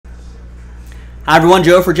Hi everyone,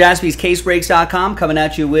 Joe for JaspysCaseBreaks.com coming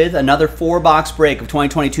at you with another 4-box break of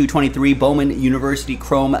 2022-23 Bowman University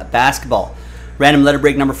Chrome Basketball. Random letter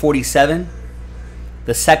break number 47,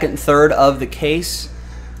 the second third of the case,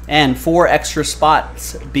 and 4 extra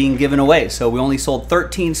spots being given away. So we only sold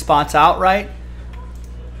 13 spots outright,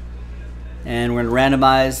 and we're going to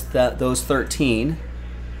randomize those 13.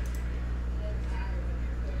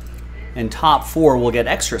 And top 4 will get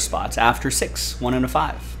extra spots after 6, 1 and a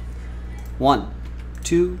 5. 1,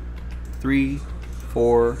 2, 3,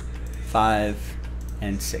 4, 5,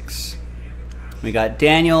 and 6. We got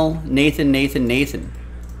Daniel, Nathan, Nathan.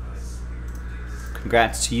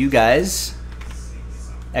 Congrats to you guys.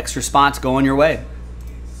 Extra spots going your way.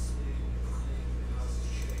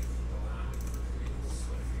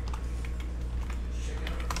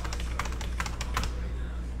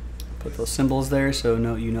 Put those symbols there so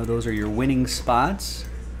you know those are your winning spots.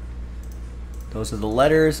 Those are the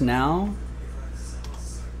letters now.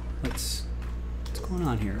 What's going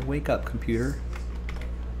on here? Wake up, computer.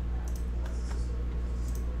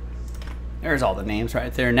 There's all the names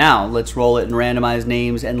right there. Now let's roll it and randomize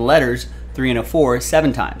names and letters 3 and a 4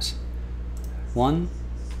 7 times. 1,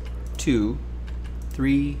 2,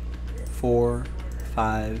 3, 4,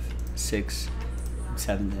 5, 6,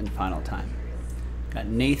 7, and final time. Got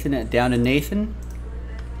Nathan down to Nathan.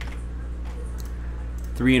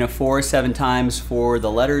 3 and a 4 7 times for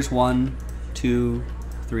the letters. 1, 2,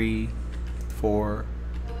 3, 4,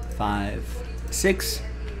 5, 6,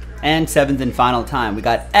 and 7th and final time. We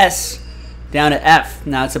got S down to F.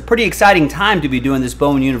 Now it's a pretty exciting time to be doing this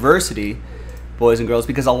Bowman University, boys and girls,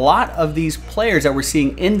 because a lot of these players that we're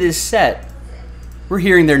seeing in this set, we're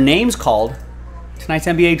hearing their names called tonight's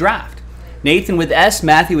NBA draft. Nathan with S,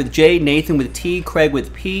 Matthew with J, Nathan with T, Craig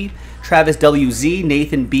with P, Travis WZ,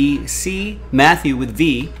 Nathan BC, Matthew with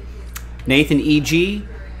V, Nathan EG,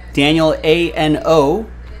 Daniel ANO,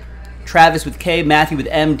 Travis with K, Matthew with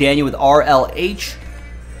M, Daniel with RLH,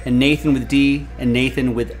 and Nathan with D, and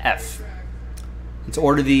Nathan with F. Let's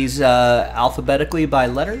order these alphabetically by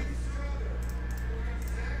letter.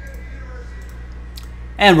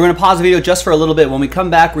 And we're going to pause the video just for a little bit. When we come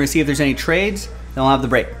back, we're going to see if there's any trades. Then we'll have the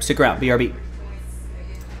break. Stick around. BRB.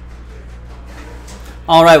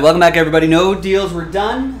 All right, welcome back, everybody. No deals were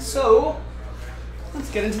done, so let's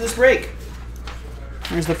get into this break.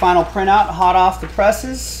 Here's the final printout, hot off the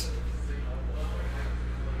presses.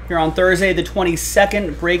 Here on Thursday, the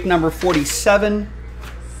 22nd, break number 47.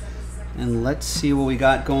 And let's see what we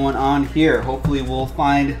got going on here. Hopefully we'll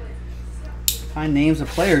find names of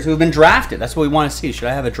players who have been drafted. That's what we want to see. Should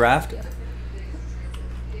I have a draft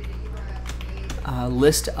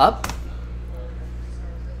list up?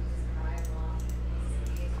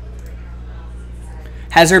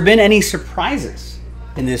 Has there been any surprises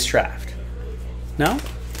in this draft? No? I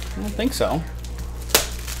don't think so.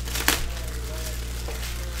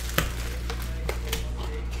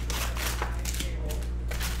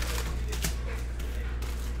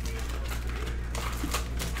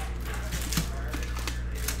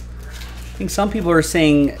 I think some people are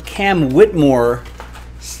saying Cam Whitmore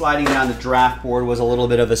sliding down the draft board was a little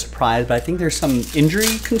bit of a surprise, but I think there's some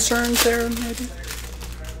injury concerns there, maybe.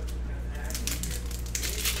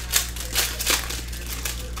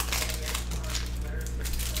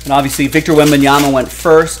 And obviously, Victor Wembanyama went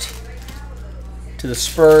first to the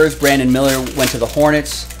Spurs. Brandon Miller went to the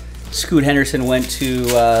Hornets. Scoot Henderson went to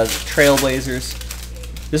Trailblazers.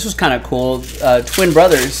 This was kind of cool. Twin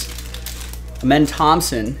brothers, Amen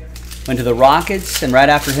Thompson, went to the Rockets, and right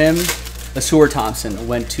after him, Asur Thompson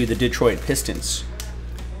went to the Detroit Pistons.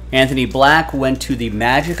 Anthony Black went to the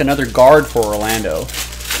Magic, another guard for Orlando.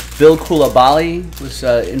 Bill Coulibaly was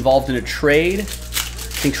involved in a trade. I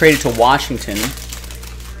think traded to Washington.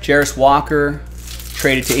 Jarris Walker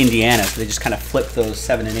traded to Indiana, so they just kind of flipped those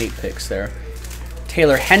 7 and 8 picks there.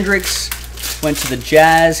 Taylor Hendricks went to the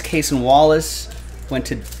Jazz. Cason Wallace went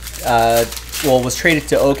to, was traded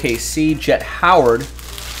to OKC. Jet Howard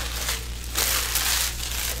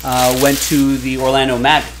went to the Orlando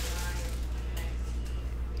Magic.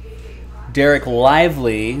 Derek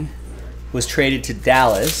Lively was traded to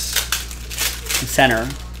Dallas. Center,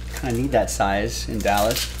 kind of need that size in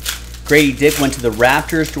Dallas. Grady Dick went to the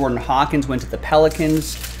Raptors. Jordan Hawkins went to the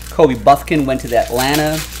Pelicans. Kobe Buffkin went to the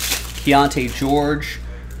Atlanta. Keontae George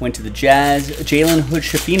went to the Jazz. Jalen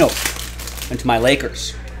Hood-Schifino went to my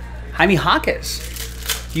Lakers. Jaime Jaquez.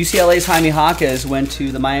 UCLA's Jaime Jaquez went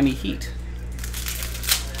to the Miami Heat.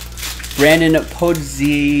 Brandon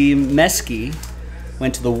Podziemski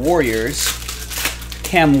went to the Warriors.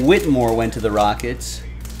 Cam Whitmore went to the Rockets.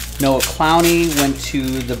 Noah Clowney went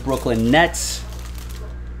to the Brooklyn Nets.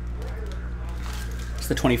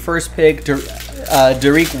 the 21st pick.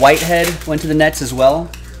 Dariq Whitehead went to the Nets as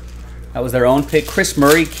well. That was their own pick. Chris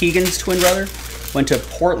Murray, Keegan's twin brother, went to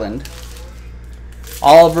Portland.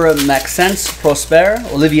 Oliver Maxence Prosper,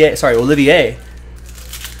 Olivier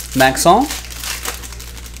Maxon.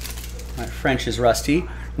 My French is rusty.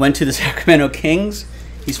 Went to the Sacramento Kings.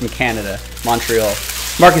 He's from Canada, Montreal.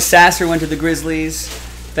 Marcus Sasser went to the Grizzlies.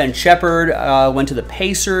 Ben Shepard went to the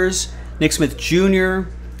Pacers. Nick Smith Jr.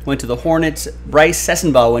 went to the Hornets. Bryce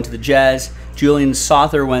Sessenbaugh went to the Jazz. Julian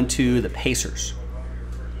Souther went to the Pacers.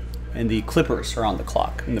 And the Clippers are on the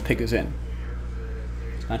clock, and the pick is in.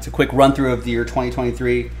 So that's a quick run through of the year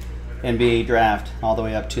 2023 NBA draft, all the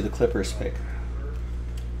way up to the Clippers pick.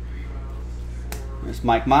 There's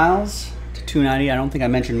Mike Miles to 290. I don't think I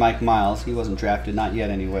mentioned Mike Miles. He wasn't drafted, not yet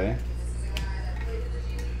anyway.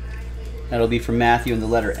 That'll be from Matthew in the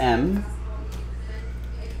letter M.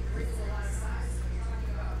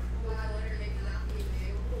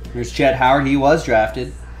 There's Jet Howard. He was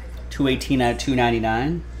drafted. 218 out of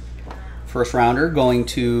 299. First rounder going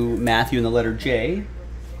to Matthew in the letter J.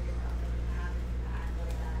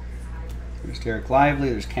 There's Derek Lively.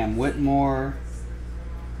 There's Cam Whitmore.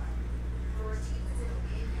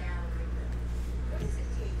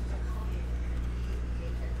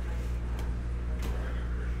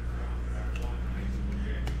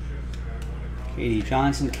 Katie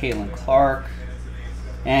Johnson, Caitlin Clark.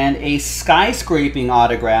 And a skyscraping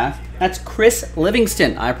autograph. That's Chris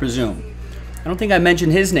Livingston, I presume. I don't think I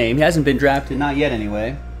mentioned his name. He hasn't been drafted, not yet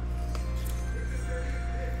anyway.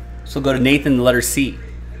 So we'll go to Nathan, the letter C.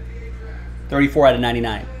 34 out of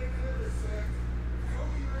 99.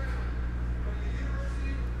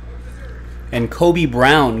 And Kobe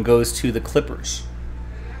Brown goes to the Clippers.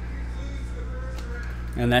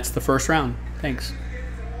 And that's the first round. Thanks.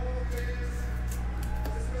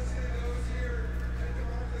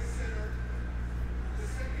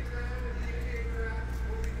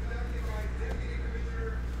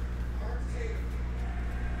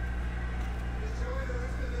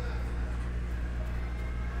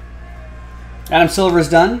 Adam Silver's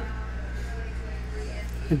done.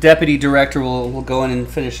 The deputy director will go in and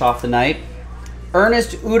finish off the night.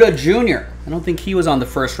 Ernest Uda Jr. I don't think he was on the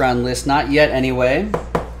first round list. Not yet anyway.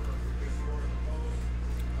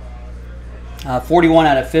 41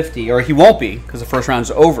 out of 50. Or he won't be because the first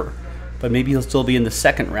round's over. But maybe he'll still be in the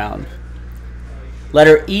second round.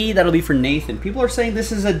 Letter E, that'll be for Nathan. People are saying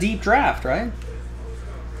this is a deep draft, right?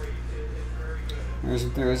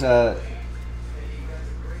 There's a...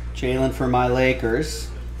 Jalen for my Lakers.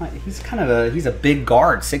 He's a big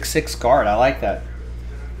guard, 6'6" guard. I like that.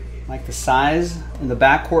 I like the size in the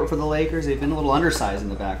backcourt for the Lakers. They've been a little undersized in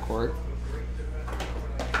the backcourt.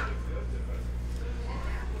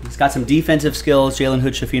 He's got some defensive skills. Jalen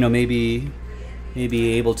Hood-Schifino may be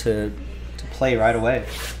able to play right away.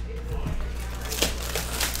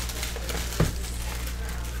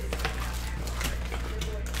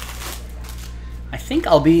 I think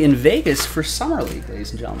I'll be in Vegas for Summer League,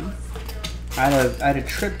 ladies and gentlemen. I had a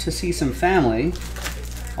trip to see some family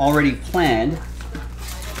already planned.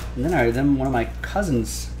 And then one of my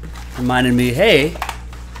cousins reminded me, hey,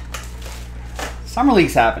 Summer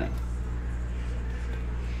League's happening.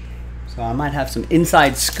 So I might have some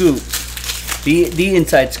inside scoop, the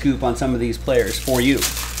inside scoop on some of these players for you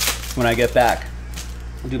when I get back.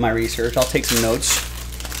 I'll do my research. I'll take some notes.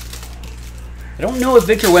 I don't know if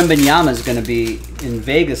Victor Wembanyama is going to be in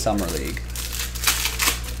Vegas Summer League.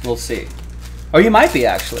 We'll see. Or you might be,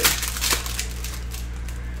 actually.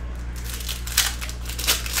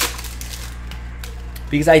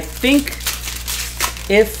 Because I think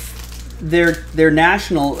if their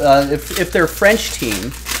national, if their French team,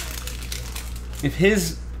 if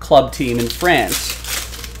his club team in France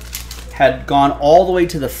had gone all the way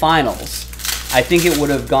to the finals, I think it would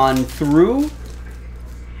have gone through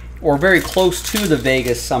or very close to the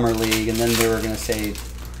Vegas Summer League, and then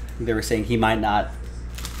they were saying he might not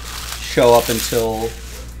show up until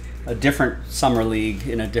a different Summer League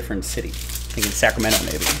in a different city. I think in Sacramento,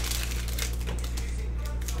 maybe.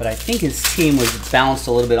 But I think his team was balanced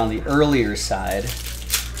a little bit on the earlier side,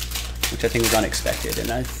 which I think was unexpected.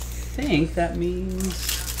 And I think that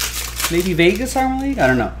means maybe Vegas Summer League? I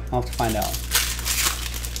don't know. I'll have to find out.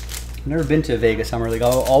 I've never been to Vegas Summer League.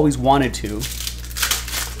 I always wanted to.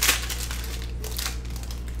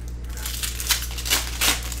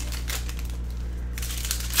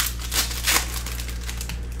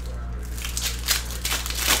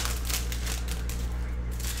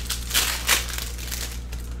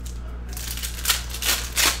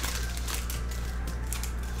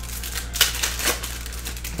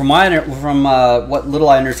 From what little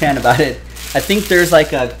I understand about it, I think there's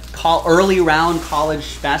like a early round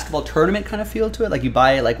college basketball tournament kind of feel to it. Like you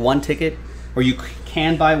buy like one ticket, or you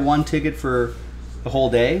can buy one ticket for the whole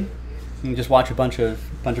day. You can just watch a bunch of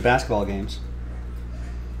basketball games.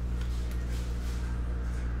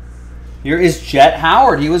 Here is Jet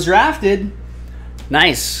Howard. He was drafted.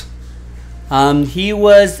 Nice. He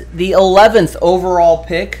was the 11th overall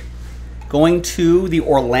pick, going to the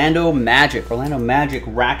Orlando Magic. Orlando Magic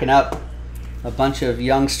racking up a bunch of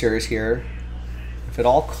youngsters here. If it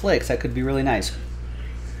all clicks, that could be really nice.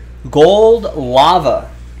 Gold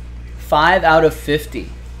Lava, 5 out of 50.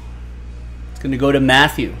 It's going to go to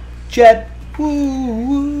Matthew. Jet. Woo,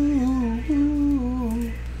 woo,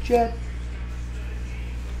 woo, Jet.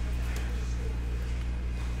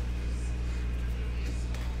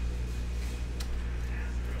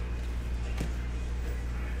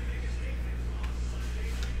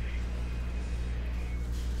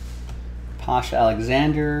 Posh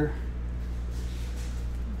Alexander.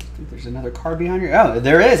 I think there's another card behind here. Oh,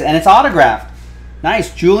 there is, and it's autographed.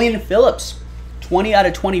 Nice. Julian Phillips, 20 out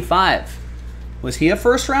of 25. Was he a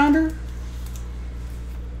first rounder?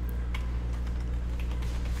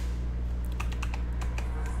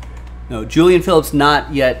 No, Julian Phillips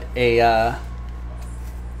not yet a... I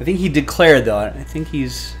think he declared, though. I think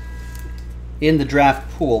he's in the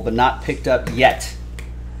draft pool, but not picked up yet.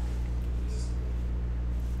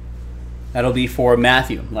 That'll be for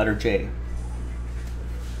Matthew, letter J.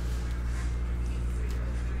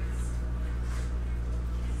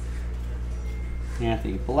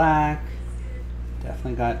 Anthony Black,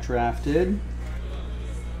 definitely got drafted.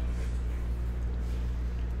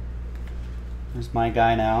 There's my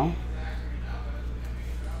guy now.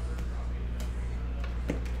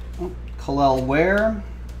 Oh, Khalil Ware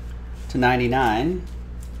to 99.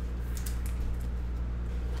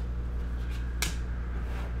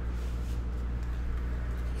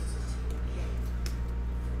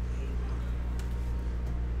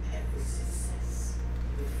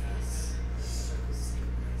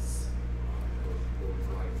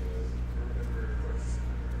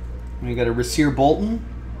 We got a Rasir Bolton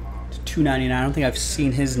to 299. I don't think I've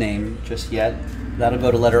seen his name just yet. That'll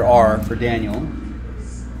go to letter R for Daniel.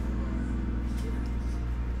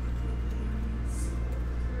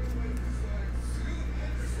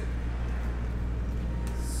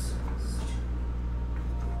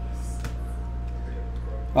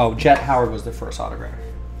 Oh, Jet Howard was the first autograph.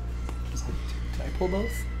 Did I pull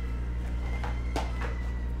both?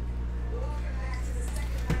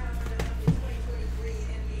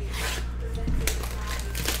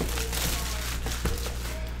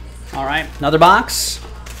 All right, another box.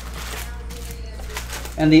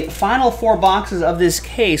 And the final 4 boxes of this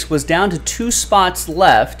case was down to 2 spots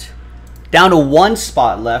left. Down to 1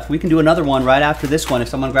 spot left. We can do another one right after this one if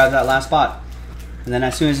someone grabs that last spot. And then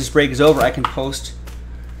as soon as this break is over, I can post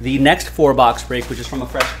the next 4-box break, which is from a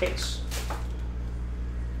fresh case.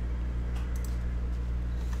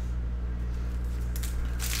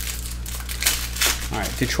 All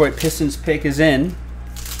right, Detroit Pistons pick is in.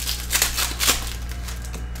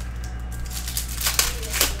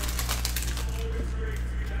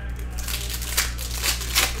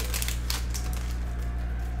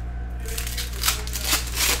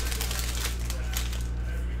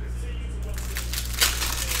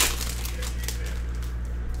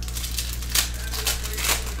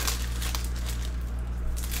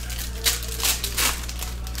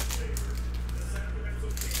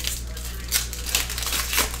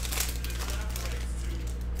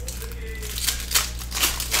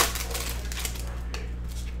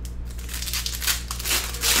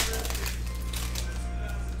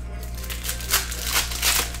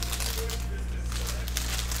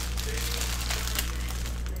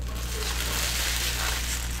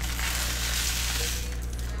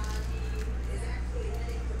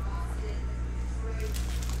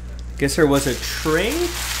 Guess there was a trade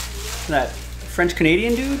for that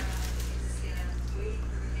French-Canadian dude.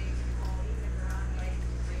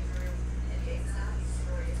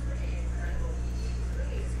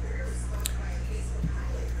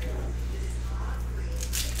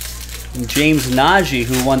 And James Nagy,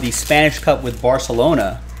 who won the Spanish Cup with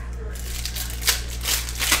Barcelona,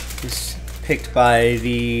 is picked by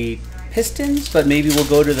the Pistons, but maybe we'll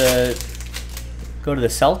go to the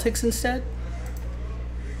Celtics instead.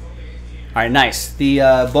 All right, nice.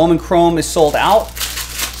 The Bowman Chrome is sold out,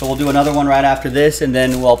 so we'll do another one right after this, and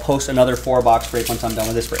then we'll post another 4-box break once I'm done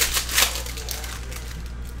with this break.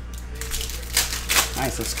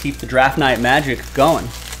 Nice, let's keep the draft night magic going.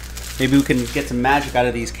 Maybe we can get some magic out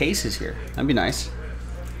of these cases here. That'd be nice.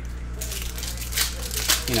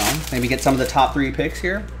 You know, maybe get some of the top 3 picks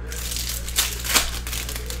here.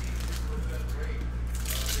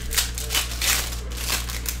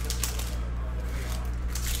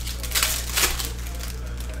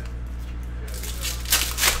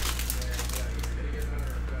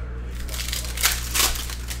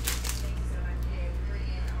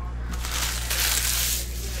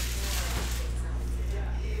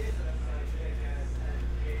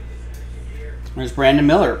 There's Brandon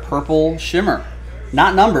Miller, purple shimmer.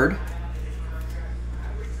 Not numbered.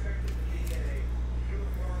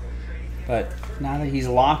 But now that he's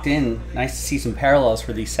locked in, nice to see some parallels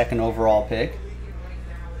for the second overall pick.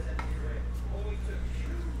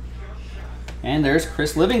 And there's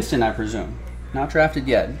Chris Livingston, I presume. Not drafted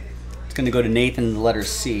yet. It's going to go to Nathan, the letter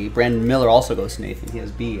C. Brandon Miller also goes to Nathan. He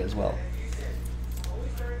has B as well.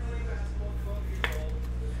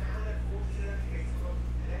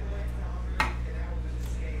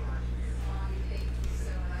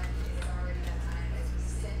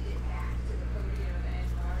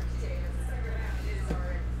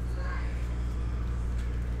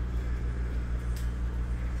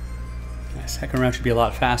 Second round should be a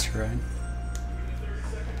lot faster, right?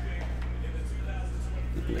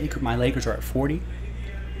 My Lakers are at 40.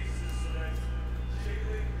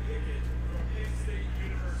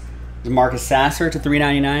 Marcus Sasser to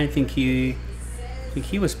 399. I think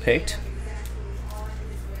he was picked.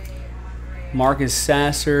 Marcus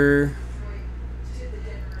Sasser.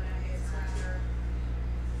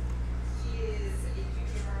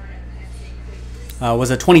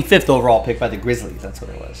 Was a 25th overall pick by the Grizzlies. That's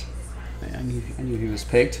what it was. I knew he was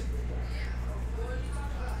picked.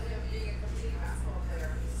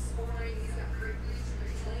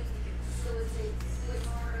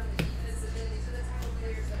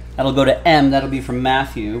 That'll go to M. That'll be from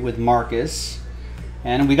Matthew with Marcus.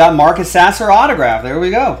 And we got Marcus Sasser autograph. There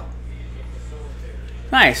we go.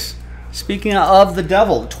 Nice. Speaking of the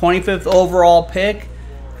Devil, 25th overall pick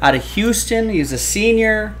out of Houston. He's a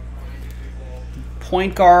senior.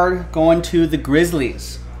 Point guard going to the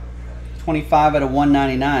Grizzlies. 25 out of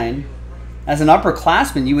 199. As an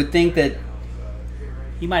upperclassman, you would think that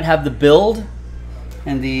he might have the build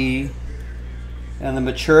and the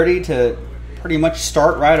maturity to pretty much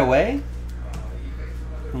start right away.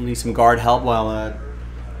 We'll need some guard help while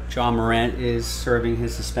John Morant is serving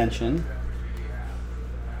his suspension.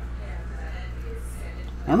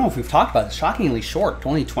 I don't know if we've talked about it. Shockingly short.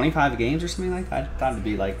 Only 25 games or something like that. I thought it'd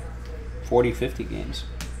be like 40, 50 games.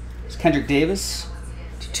 It's Kendrick Davis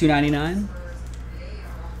to 299.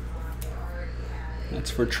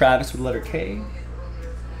 That's for Travis with letter K.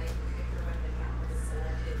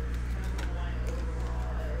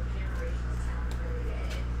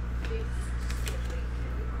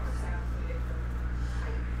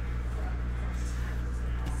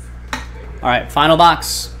 All right, final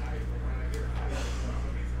box.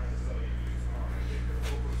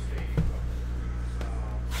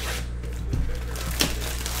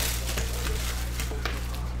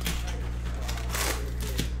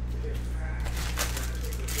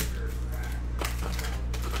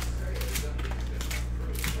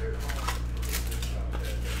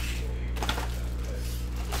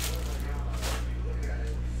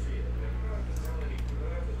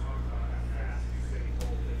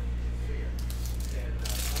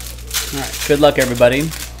 All right, good luck, everybody.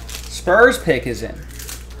 Spurs pick is in.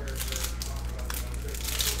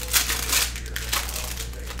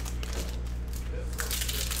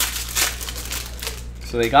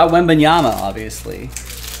 So they got Wembanyama, obviously.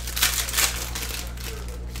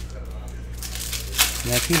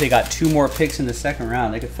 And I think they got 2 more picks in the second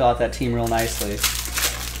round. They could fill out that team real nicely.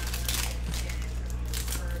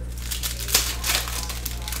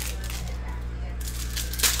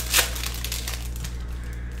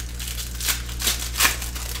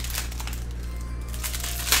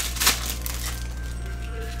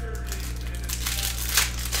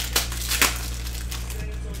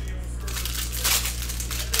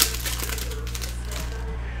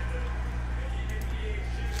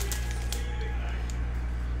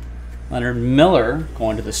 Leonard Miller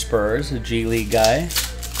going to the Spurs, a G League guy.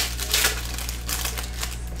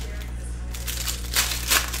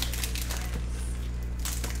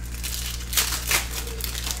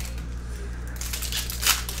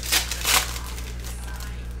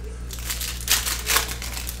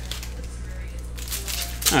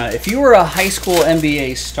 If you were a high school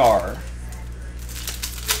NBA star,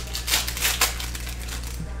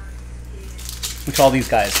 which all these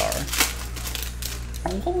guys are,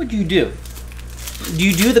 what would you do? Do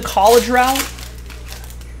you do the college route?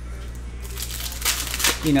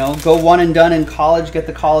 You know, go one and done in college, get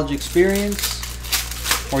the college experience?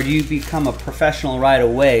 Or do you become a professional right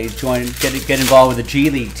away, get involved with a G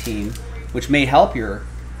League team, which may help your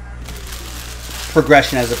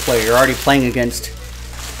progression as a player? You're already playing against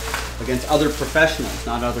other professionals,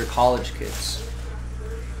 not other college kids.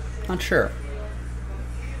 Not sure.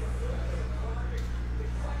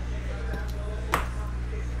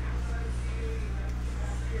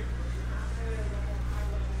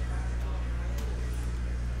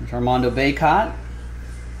 Armando Bacot,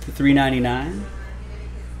 to 399.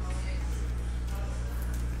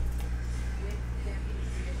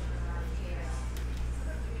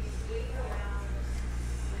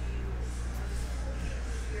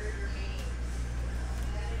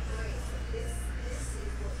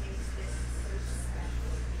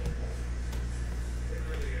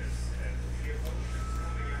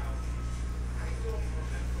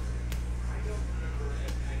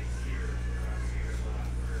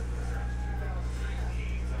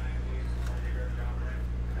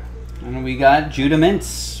 And we got Judah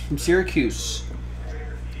Mintz from Syracuse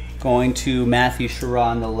going to Matthew Sherrod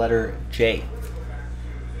on the letter J.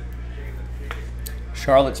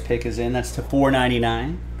 Charlotte's pick is in. That's to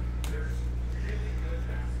 499.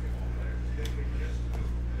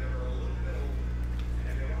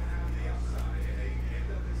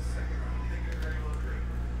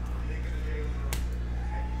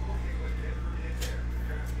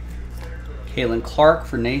 Caitlin Clark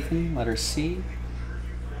for Nathan, letter C.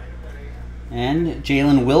 And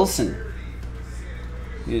Jalen Wilson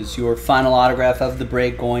is your final autograph of the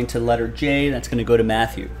break going to letter J. That's going to go to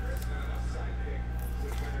Matthew.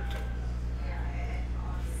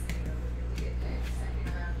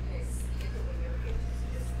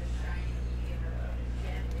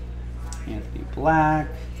 Anthony Black,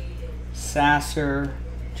 Sasser,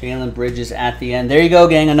 Jalen Bridges at the end. There you go,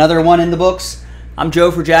 gang. Another one in the books. I'm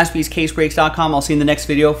Joe for JaspysCaseBreaks.com. I'll see you in the next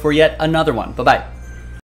video for yet another one. Bye-bye.